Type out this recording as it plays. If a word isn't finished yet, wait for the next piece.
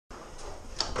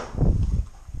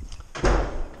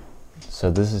So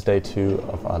this is day 2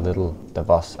 of our little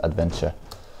Davos adventure.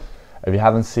 If you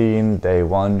haven't seen day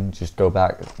 1, just go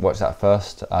back, watch that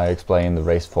first. I explain the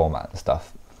race format and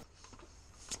stuff.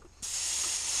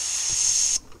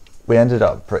 We ended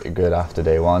up pretty good after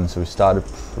day 1, so we started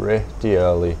pretty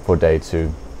early for day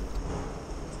 2.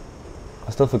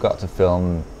 I still forgot to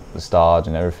film the start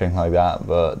and everything like that,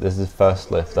 but this is the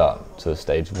first lift up to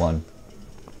stage 1.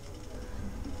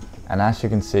 And as you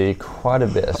can see, quite a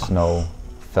bit of snow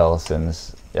fell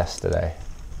since yesterday.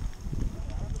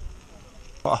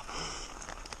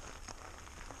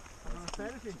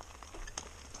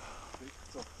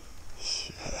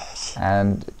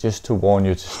 And just to warn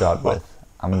you to start with,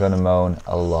 I'm gonna moan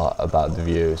a lot about the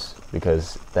views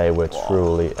because they were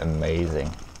truly amazing.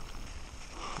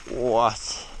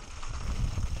 What?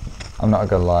 I'm not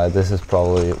gonna lie, this is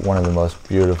probably one of the most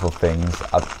beautiful things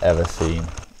I've ever seen.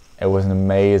 It was an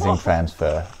amazing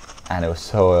transfer, and it was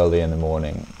so early in the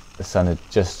morning. The sun had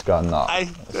just gotten up.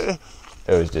 It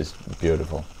was just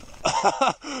beautiful.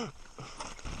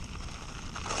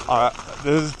 Alright,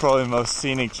 this is probably the most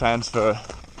scenic transfer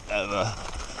ever.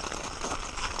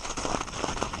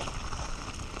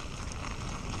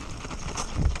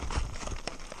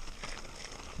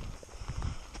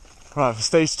 Right, for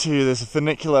stage 2, there's a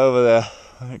funicular over there.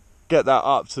 Get that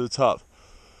up to the top.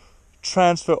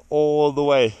 Transfer all the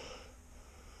way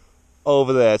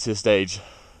over there to stage.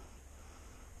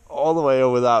 All the way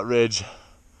over that ridge.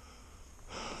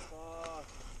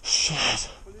 Shit.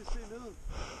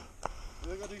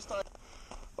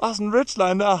 That's en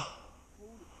ridgeline der.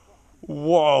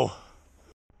 Wow.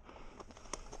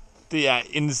 Det er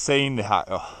insane det her,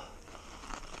 jo.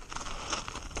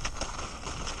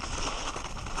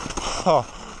 Oh.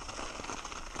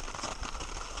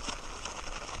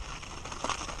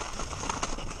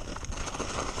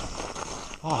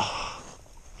 Oh.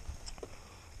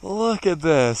 Look at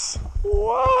this.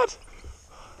 What?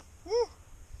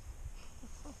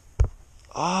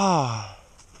 Ah.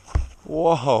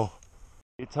 Whoa.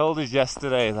 He told us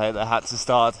yesterday that they had to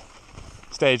start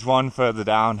stage 1 further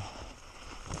down.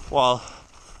 Well,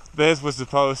 this was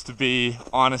supposed to be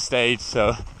on a stage, so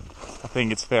I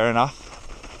think it's fair enough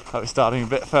that we're starting a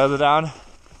bit further down.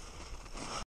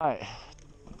 Right.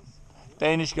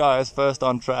 Danish guy is first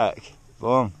on track.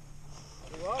 Boom.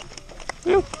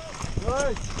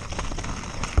 Right.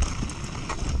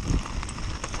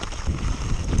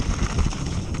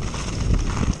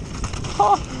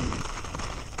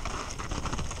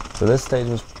 So this stage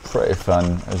was pretty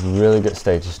fun. It was a really good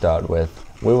stage to start with.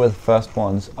 We were the first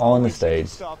ones on the stage,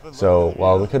 so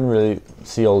while we couldn't really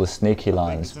see all the sneaky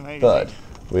lines, but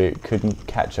we couldn't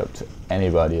catch up to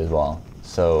anybody as well.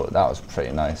 So that was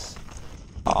pretty nice.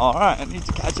 Alright, I need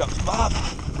to catch up to Bob.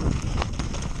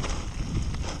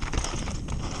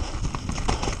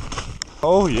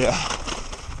 Oh yeah.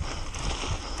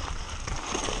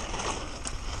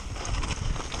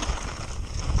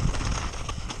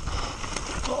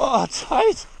 Oh,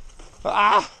 tight.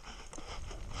 Ah.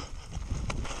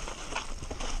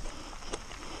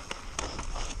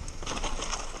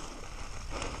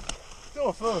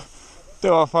 Det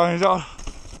var fucking sjovt.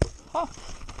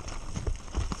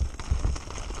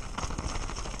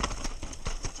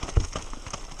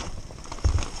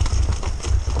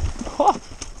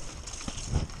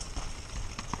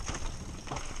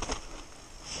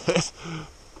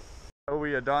 So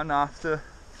we are done after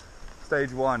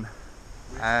stage 1.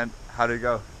 And how did it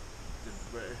go?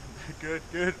 Good,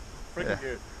 freaking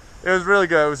good. It was really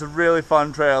good. It was a really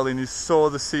fun trail, and you saw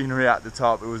the scenery at the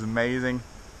top. It was amazing.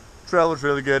 Trail was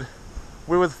really good.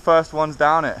 We were the first ones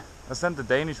down it. I sent the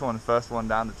Danish one first one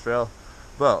down the trail,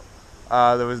 but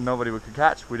there was nobody we could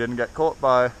catch. We didn't get caught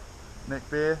by Nick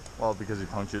Beer, well, because he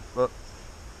punctured, but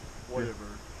Whatever.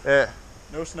 yeah,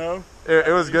 No snow.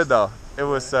 it was good though. It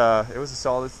was a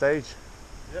solid stage.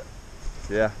 Yep.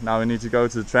 Yeah, now we need to go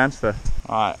to the transfer.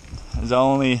 Alright, it's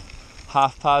only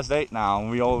 8:30 now, and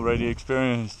we already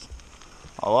experienced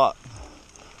a lot.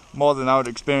 More than I would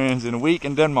experience in a week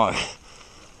in Denmark.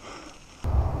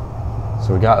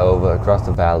 So we got over across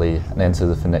the valley and into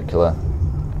the funicular.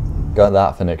 Got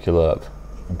that funicular up.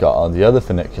 Got on the other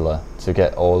funicular to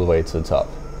get all the way to the top.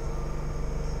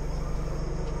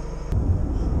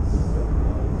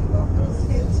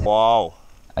 Wow.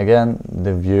 Again,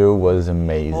 the view was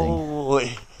amazing.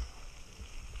 Holy.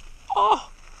 Oh.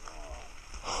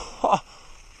 Oh.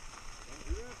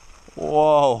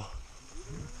 Wow.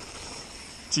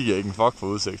 De giver ikke en fuck for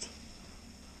udsigt.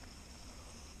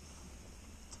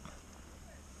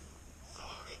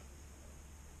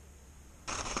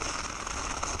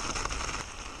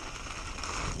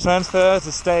 Transfer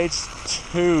to stage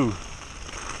 2.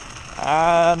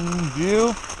 And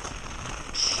view.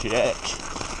 check.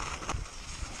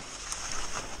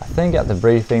 I think at the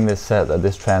briefing they said that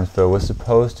this transfer was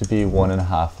supposed to be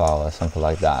 1.5 hours, something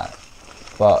like that.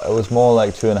 But it was more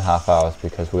like 2.5 hours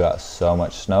because we got so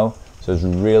much snow, so it was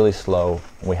really slow.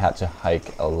 We had to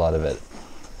hike a lot of it.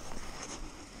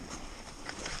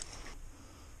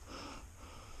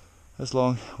 As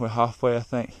long, we're halfway, I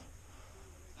think.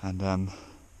 And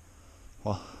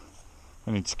well,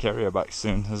 we need to carry her back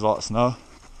soon. There's a lot of snow.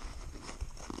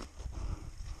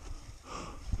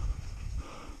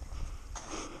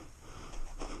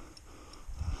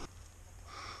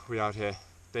 We out here,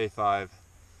 day 5,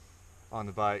 on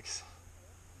the bikes.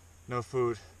 No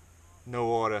food, no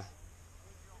water.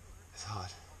 It's hard.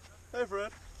 Hey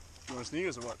Fred, you want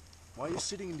sneakers or what? Why are you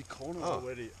sitting in the corner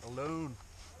already, alone?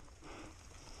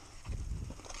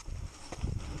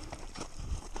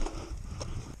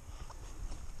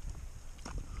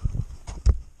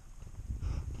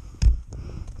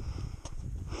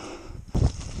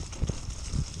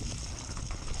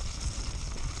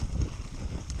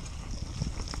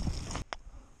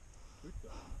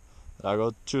 Der er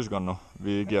gået 20 sekunder nu.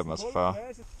 Vi giver dem altså 40.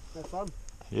 Have fun.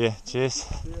 Yeah, cheers.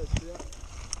 Cheers.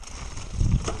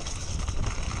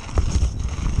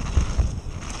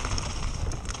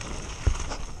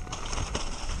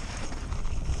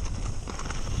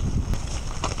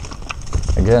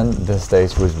 Again, this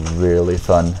stage was really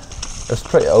fun. It was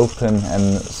pretty open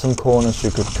and some corners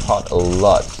you could cut a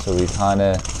lot, so we kind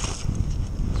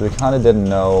of didn't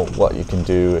know what you can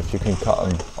do, if you can cut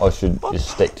them or should you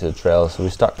stick to the trail. So we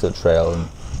stuck to the trail and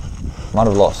might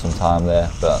have lost some time there,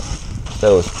 but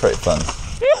still it was pretty fun.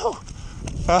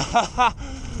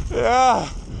 Yeah.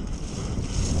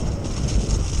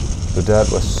 The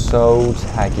dirt was so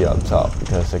taggy up top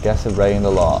because I guess it rained a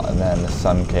lot and then the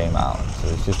sun came out, so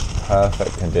it was just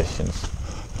perfect conditions.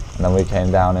 And then we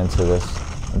came down into this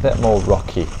a bit more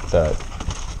rocky dirt.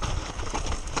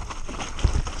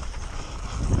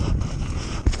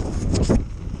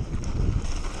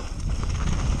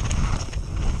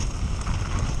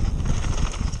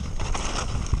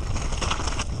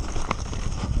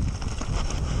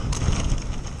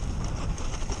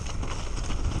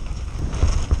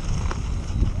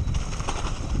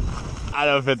 Ej,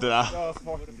 det var fedt det der. Ja,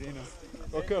 fuck det griner.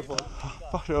 Godt kørt for det.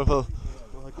 Fuck, det var fedt.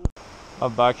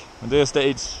 Op back. Men det er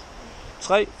stage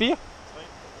 3, 4?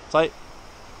 3.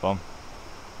 Bum.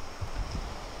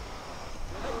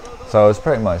 So it was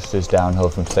pretty much just downhill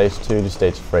from stage 2 to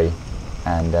stage 3.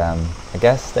 And I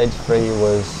guess stage 3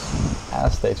 was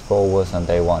as stage 4 was on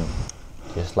day 1.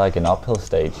 Just like an uphill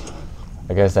stage.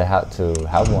 I guess they had to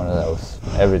have one of those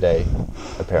every day,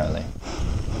 apparently.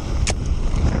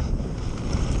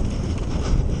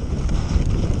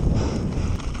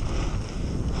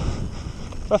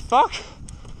 The fuck?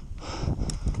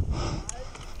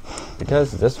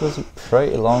 Because this was a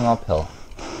pretty long uphill.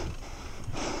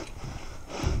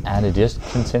 And it just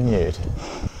continued.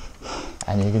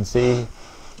 And you can see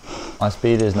my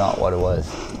speed is not what it was.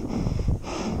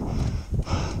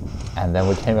 And then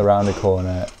we came around the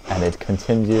corner and it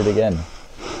continued again.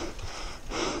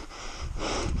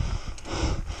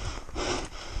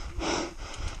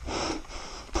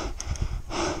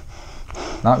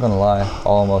 Not gonna lie, I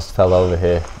almost fell over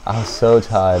here. I was so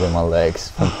tired in my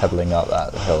legs from pedaling up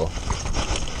that hill.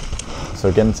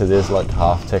 So getting to this like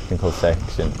half technical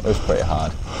section, it was pretty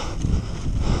hard.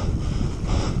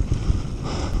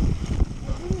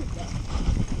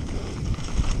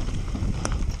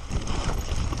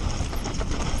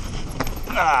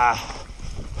 Ah.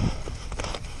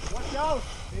 Watch out!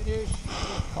 Finish.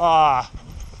 Ah.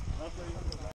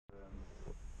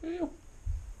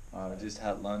 I just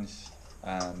had lunch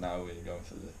and now we're going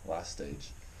for the last stage.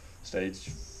 Stage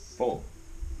 4.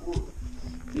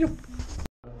 Yep.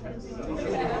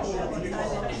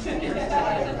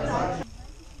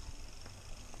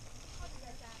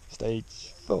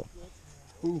 Stage 4.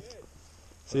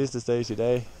 Sidste stage i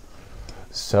dag.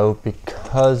 So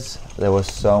because there was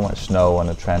so much snow on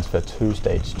the transfer to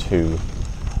stage 2,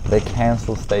 they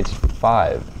cancelled stage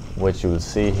 5, which you will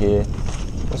see here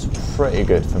was pretty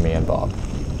good for me and Bob.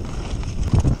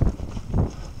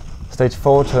 Stage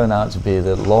 4 turned out to be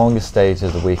the longest stage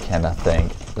of the weekend, I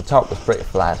think. The top was pretty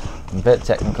flat, a bit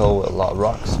technical with a lot of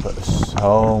rocks, but it was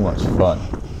so much fun.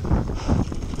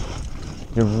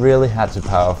 You really had to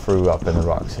power through up in the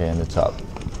rocks here in the top.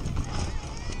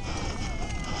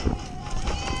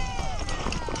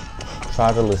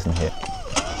 Try to listen here.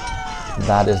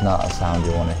 That is not a sound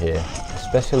you want to hear,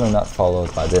 especially not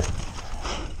followed by this.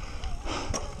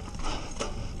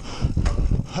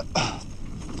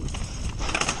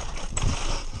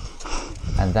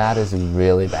 And that is a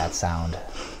really bad sound.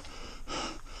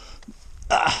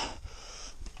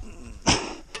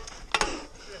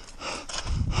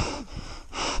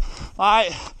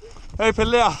 Nej, hey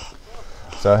pedalerer.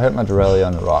 So I hit my derailleur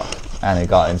on the rock and it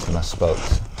got into my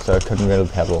spokes, so I couldn't really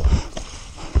pedal.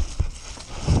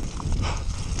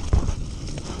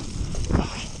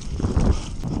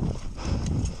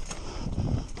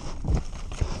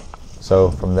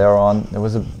 So from there on, there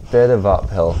was a bit of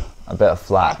uphill, a bit of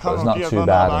flat, but it was not too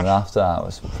bad, and after that it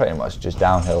was pretty much just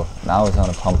downhill. And I was on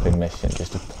a pumping mission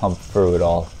just to pump through it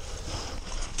all.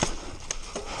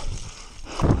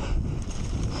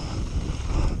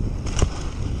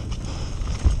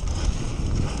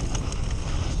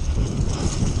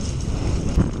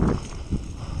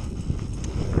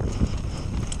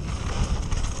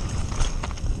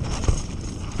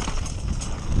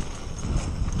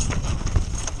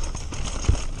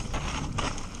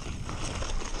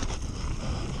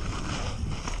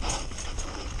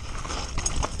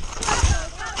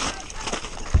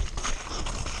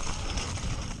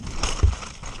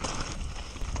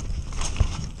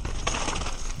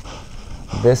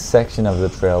 This section of the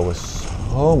trail was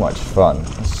so much fun.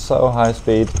 It was so high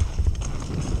speed,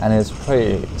 and it's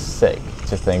pretty sick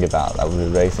to think about that we were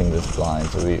racing this blind,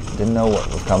 so we didn't know what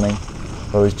was coming,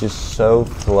 but it was just so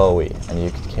flowy and you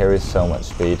could carry so much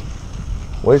speed,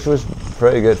 which was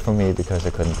pretty good for me because I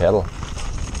couldn't pedal.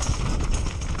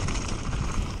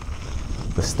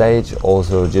 The stage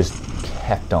also just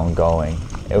kept on going.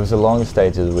 It was the longest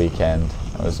stage of the weekend.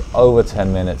 It was over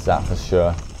 10 minutes, that for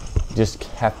sure. Just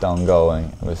kept on going.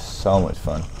 It was so much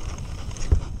fun.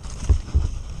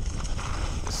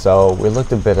 So we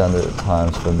looked a bit under the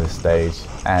times from this stage,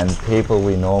 and people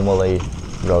we normally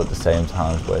rode the same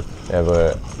times with, they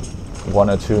were 1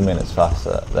 or 2 minutes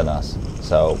faster than us.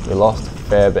 So we lost a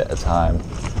fair bit of time,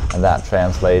 and that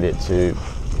translated to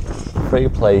 3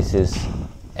 places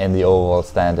in the overall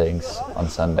standings on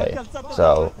Sunday.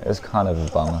 So it was kind of a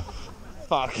bummer.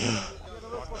 Fuck.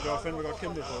 Det var fandme godt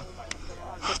kæmpet for.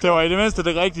 Det var i det mindste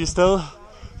det rigtige sted,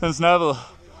 den snappede.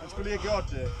 Han skulle lige have gjort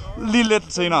det. Lige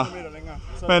lidt senere.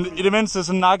 Men i det mindste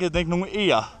så nakkede den ikke nogen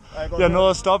E'er. Jeg nåede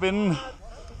at stoppe inden.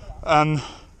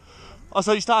 Og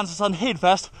så i starten så sad den helt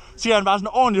fast. Så gav han bare sådan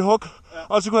en ordentlig hug.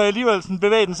 Og så kunne jeg alligevel sådan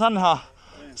bevæge den sådan her.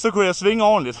 Så kunne jeg svinge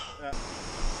ordentligt.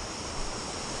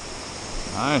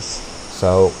 Nice.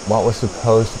 So what was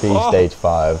supposed to be stage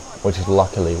 5, which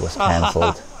luckily was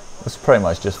cancelled, was pretty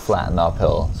much just flat and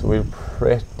uphill, so we were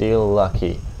pretty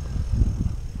lucky.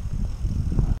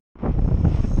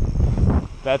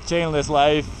 That chainless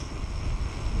life.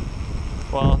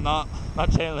 Well, not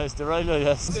chainless, the regular,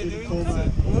 yes. So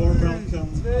everyone's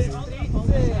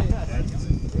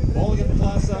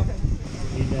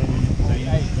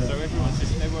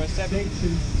just, they were 7,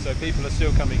 so people are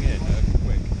still coming in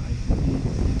quick.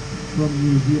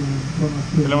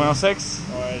 Kilometer 6.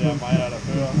 Og jeg er mig, der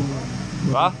fører.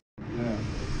 Hvad?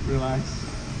 Relax,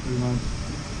 pretty much.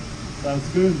 Sounds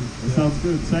good. Sounds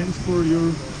good. Thanks for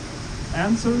your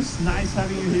answers. Nice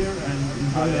having you here, and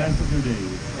enjoy the rest of your day.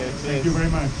 Thank you very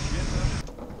much.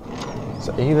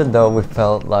 So even though we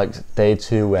felt like day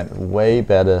 2 went way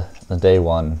better than day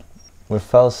 1, we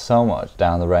fell so much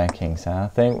down the rankings, and I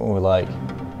think we were like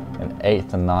in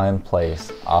 8th and 9th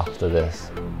place after this,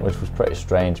 which was pretty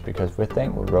strange because we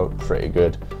think we rode pretty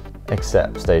good,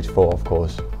 except stage 4 of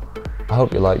course. I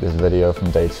hope you liked this video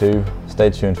from day 2. Stay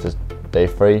tuned for day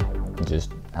 3 and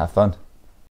just have fun.